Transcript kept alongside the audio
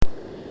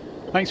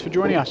Thanks for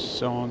joining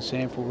us on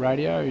Samford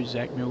Radio.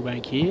 Zach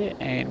Milbank here,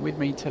 and with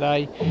me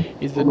today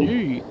is the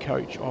new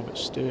coach of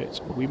Sturt's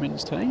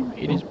women's team.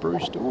 It is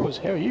Bruce Dawes.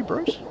 How are you,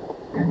 Bruce?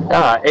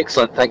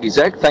 Excellent. Thank you,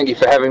 Zach. Thank you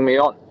for having me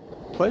on.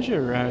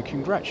 Pleasure.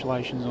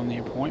 Congratulations on the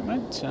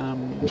appointment.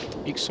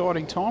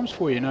 Exciting times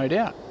for you, no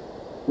doubt.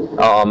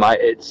 Oh, mate,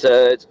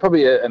 it's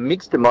probably a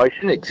mixed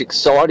emotion. It's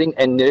exciting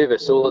and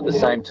nervous all at the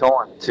same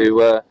time.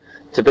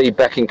 To be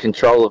back in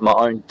control of my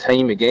own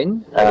team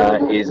again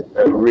is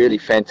a really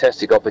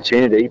fantastic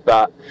opportunity.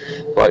 But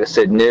like I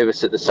said,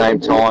 nervous at the same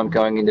time,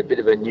 going into a bit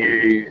of a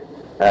new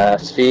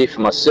sphere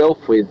for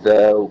myself with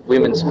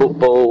women's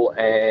football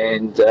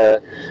and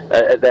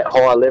at that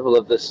higher level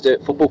of the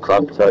Sturt Football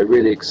Club. So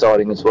really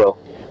exciting as well.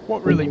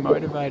 What really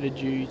motivated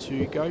you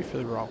to go for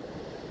the role?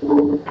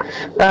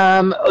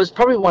 It was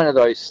probably one of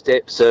those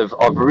steps of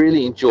I've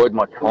really enjoyed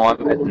my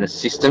time as an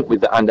assistant with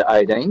the under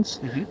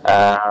 18s.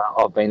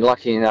 Mm-hmm. I've been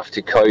lucky enough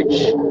to coach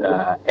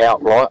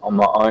outright on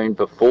my own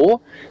before.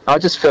 I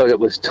just felt it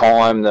was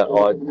time that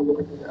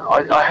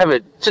I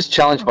have just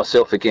challenged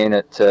myself again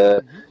at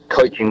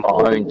coaching my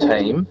own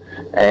team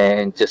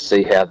and just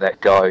see how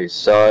that goes.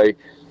 So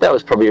that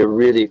was probably a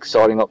really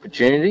exciting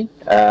opportunity.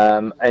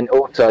 And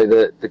also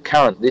the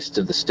current list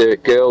of the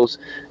Sturt girls,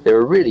 they're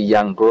a really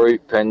young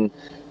group, and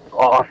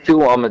I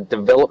feel I'm a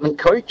development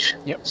coach.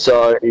 Yep.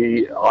 So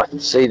I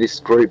see this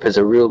group as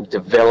a real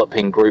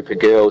developing group of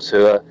girls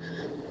who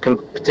can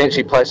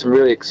potentially play some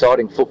really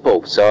exciting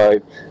football. So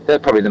they're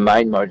probably the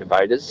main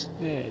motivators.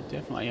 Yeah,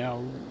 definitely.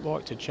 I'd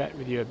like to chat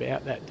with you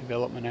about that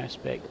development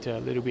aspect a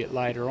little bit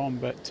later on,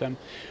 but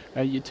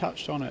you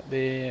touched on it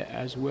there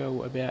as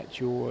well about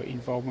your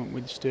involvement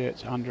with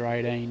Sturt's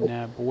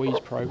under-18 boys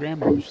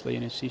program, obviously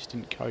an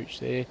assistant coach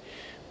there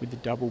with the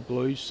Double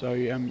Blues. So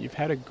you've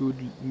had a good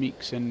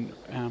mix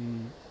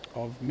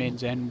of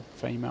men's and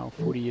female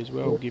footy as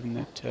well, given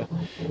that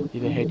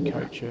you're the head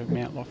coach of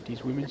Mount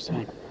Lofty's women's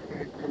team.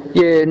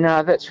 Yeah,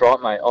 no, that's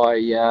right, mate.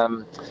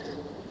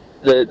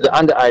 The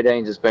under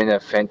 18s has been a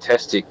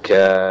fantastic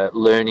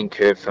learning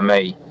curve for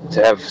me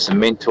to have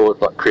some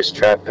mentors like Chris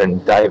Trapp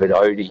and David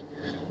Odie.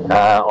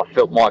 I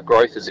felt my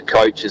growth as a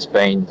coach has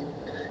been,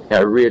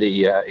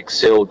 really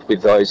excelled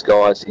with those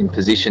guys in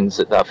positions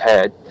that they've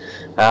had.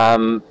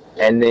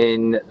 And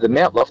then the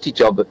Mount Lofty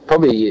job, it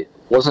probably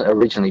wasn't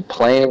originally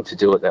planned to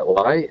do it that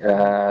way.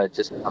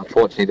 Just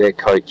unfortunately, their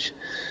coach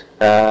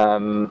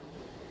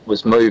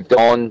was moved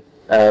on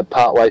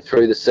partway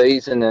through the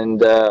season,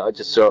 and I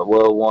just thought,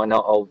 well, why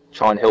not? I'll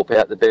try and help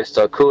out the best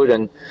I could,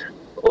 and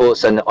all of a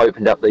sudden it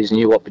opened up these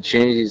new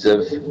opportunities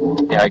of,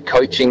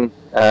 coaching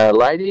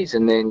ladies,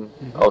 and then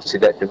obviously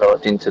that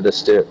developed into the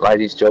Sturt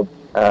ladies job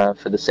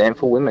for the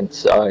Samford women.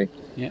 So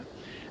yeah,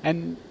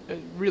 and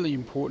really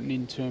important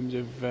in terms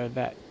of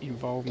that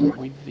involvement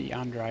with the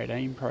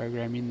under-18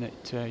 program, in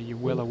that you're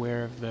well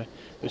aware of the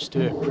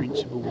Sturt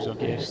principles, I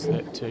guess,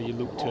 that you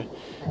look to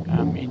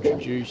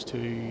introduce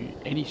to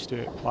any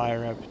Sturt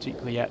player,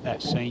 particularly at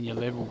that senior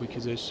level,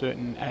 because there's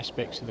certain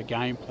aspects of the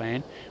game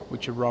plan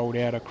which are rolled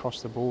out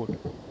across the board.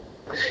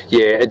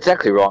 Yeah,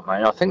 exactly right,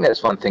 mate. I think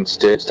that's one thing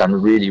Sturt's done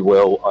really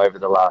well over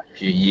the last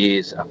few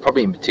years,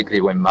 probably in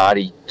particular when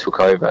Marty took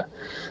over.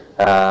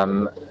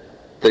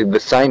 The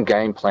same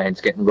game plan's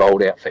getting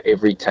rolled out for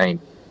every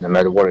team, no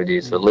matter what it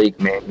is, the league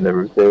men, the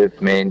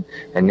reserve men,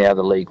 and now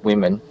the league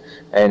women.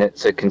 And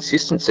it's a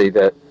consistency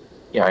that,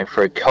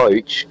 for a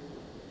coach,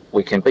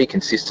 we can be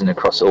consistent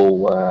across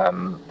all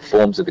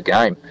forms of the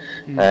game.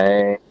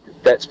 And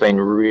that's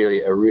been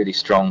really a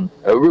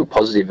real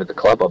positive of the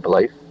club, I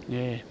believe.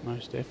 Yeah,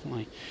 most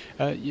definitely.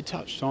 You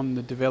touched on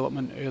the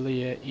development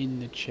earlier in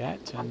the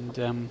chat,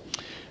 and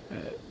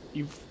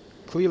you've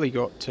clearly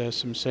got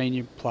some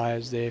senior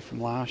players there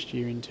from last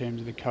year in terms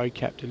of the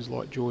co-captains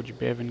like Georgia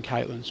Bevan,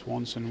 Caitlin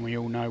Swanson. We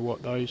all know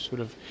what those sort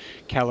of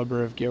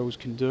calibre of girls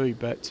can do,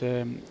 but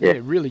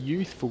really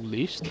youthful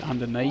list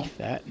underneath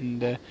that,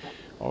 and I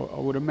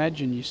would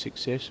imagine your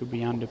success will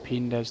be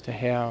underpinned as to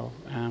how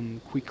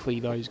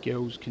quickly those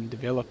girls can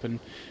develop, and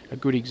a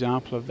good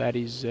example of that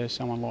is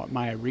someone like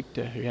Maya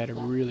Richter, who had a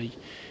really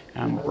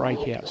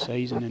breakout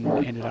season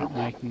and ended up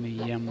making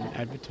the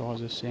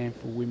Advertiser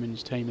Samford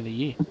Women's Team of the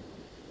Year.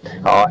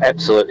 Oh,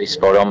 absolutely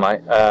spot on,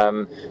 mate.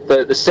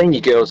 The senior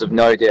girls have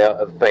no doubt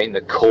have been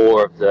the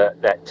core of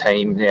that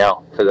team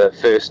now for the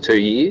first 2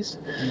 years.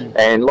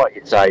 And like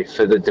you say,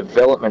 for the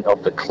development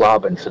of the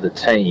club and for the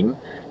team,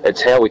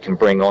 it's how we can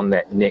bring on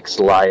that next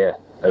layer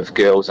of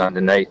girls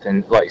underneath.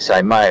 And like you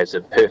say, Maya's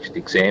a perfect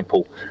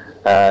example.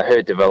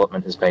 Her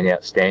development has been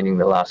outstanding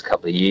the last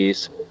couple of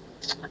years.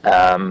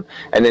 And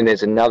then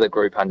there's another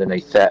group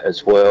underneath that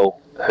as well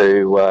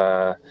who,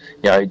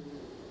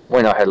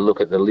 when I had a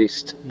look at the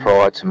list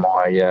prior to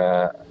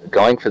my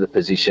going for the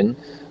position,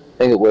 I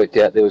think it worked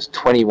out there was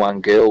 21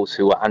 girls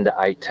who were under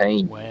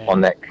 18 on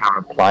that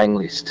current playing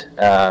list.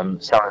 Some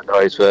of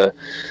those were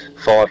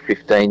 5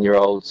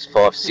 15-year-olds,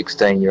 5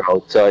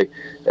 16-year-olds. So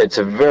it's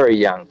a very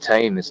young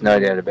team, there's no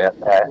doubt about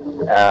that.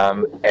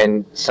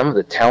 And some of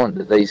the talent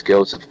that these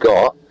girls have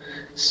got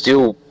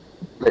still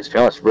let's be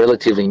honest,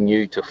 relatively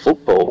new to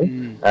football.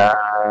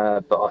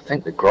 But I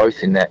think the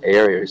growth in that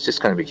area is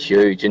just going to be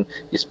huge. And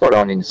you're spot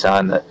on in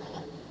saying that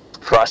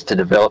for us to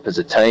develop as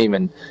a team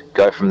and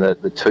go from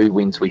the 2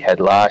 wins we had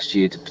last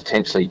year to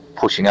potentially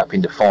pushing up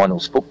into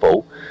finals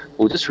football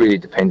will just really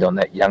depend on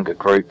that younger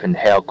group and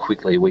how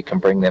quickly we can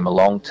bring them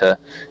along to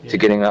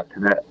getting up to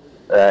that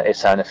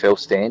SANFL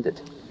standard.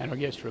 And I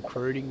guess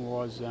recruiting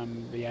was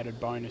the added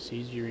bonus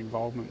is your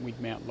involvement with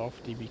Mount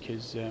Lofty,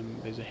 because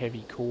there's a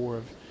heavy core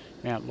of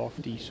Mount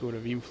Lofty sort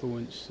of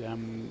influence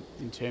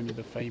in terms of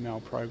the female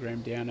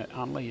program down at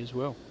Unley as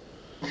well.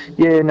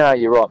 Yeah, no,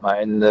 you're right,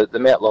 mate. And the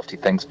Mount Lofty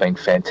thing's been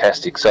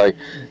fantastic. So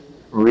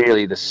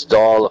really the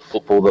style of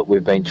football that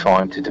we've been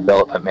trying to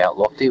develop at Mount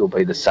Lofty will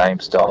be the same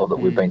style that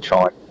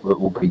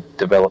we'll be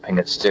developing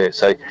at Sturt.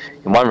 So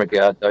in one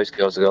regard, those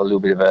girls have got a little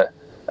bit of a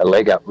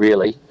leg up,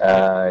 really,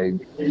 a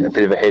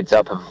bit of a heads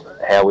up of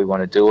how we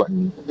want to do it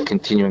and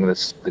continuing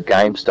the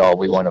game style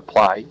we want to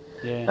play.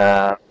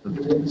 Yeah.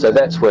 So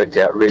that's worked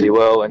out really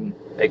well. And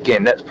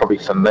again, that's probably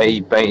for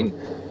me been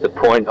the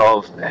point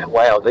of,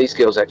 wow, these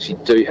girls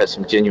actually do have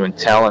some genuine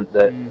talent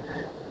that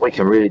we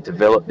can really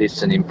develop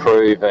this and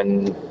improve.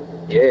 And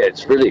yeah,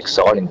 it's really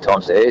exciting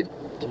times ahead.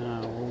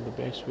 All the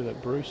best with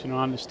it, Bruce. And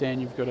I understand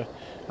you've got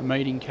a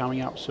meeting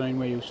coming up soon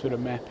where you'll sort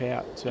of map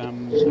out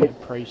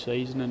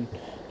pre-season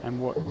and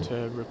what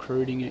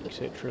recruiting,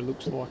 etc.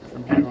 looks like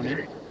from here on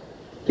in.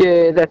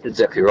 Yeah, that's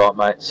exactly right,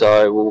 mate.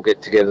 So we'll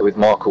get together with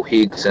Michael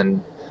Higgs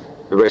and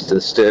the rest of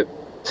the Sturt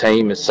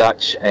team as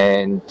such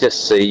and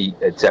just see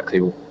exactly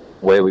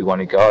where we want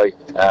to go.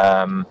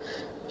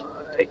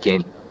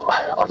 Again,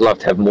 I'd love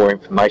to have more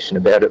information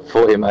about it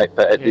for you, mate,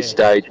 but at this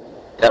stage,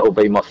 that will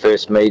be my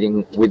first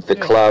meeting with the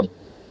club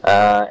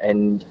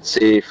and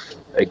see if,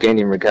 again,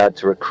 in regard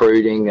to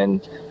recruiting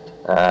and,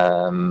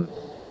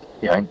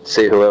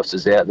 see who else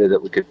is out there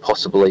that we could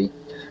possibly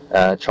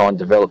try and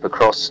develop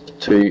across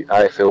to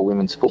AFL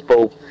women's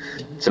football.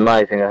 It's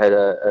amazing. I had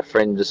a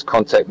friend just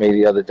contact me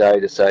the other day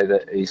to say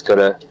that he's got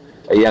a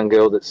young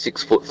girl that's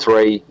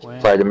 6'3",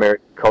 played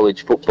American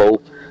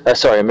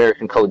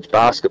college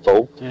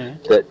basketball,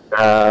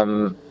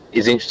 that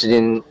is interested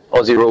in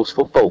Aussie rules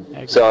football.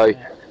 So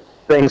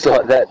things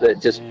like that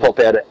just pop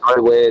out of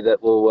nowhere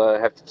that we'll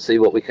have to see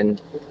what we can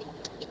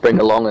bring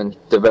along and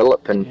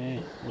develop.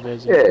 And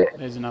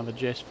there's another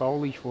Jess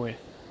Foley for you.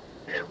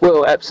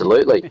 Well,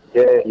 absolutely,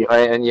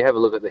 and you have a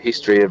look at the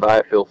history of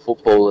AFL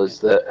footballers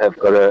that have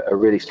got a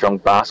really strong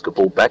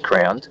basketball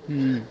background.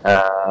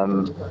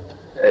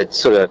 It's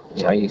sort of,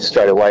 you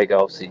straight away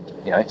go, obviously,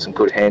 some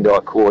good hand-eye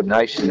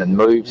coordination and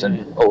moves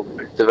and all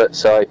the rest of it.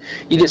 So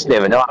you just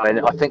never know. And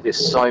I think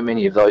there's so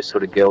many of those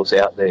sort of girls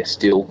out there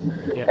still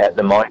at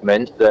the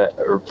moment that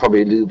are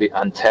probably a little bit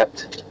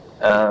untapped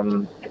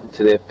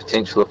to their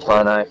potential of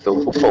playing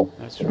AFL football.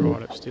 That's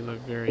right. It's still a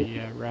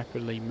very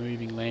rapidly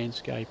moving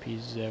landscape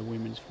is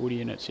women's footy,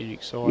 and it's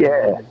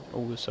exciting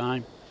all the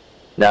same.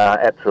 No,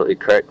 absolutely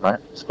correct, mate.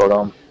 Spot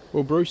on.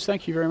 Well, Bruce,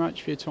 thank you very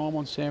much for your time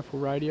on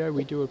SANFL Radio.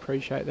 We do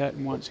appreciate that,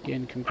 and once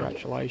again,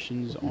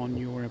 congratulations on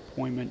your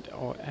appointment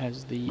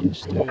as the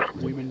Sturt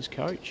women's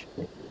coach.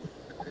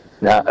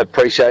 No,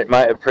 appreciate it,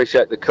 mate.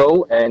 Appreciate the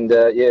call, and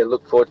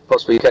look forward to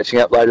possibly catching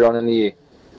up later on in the year.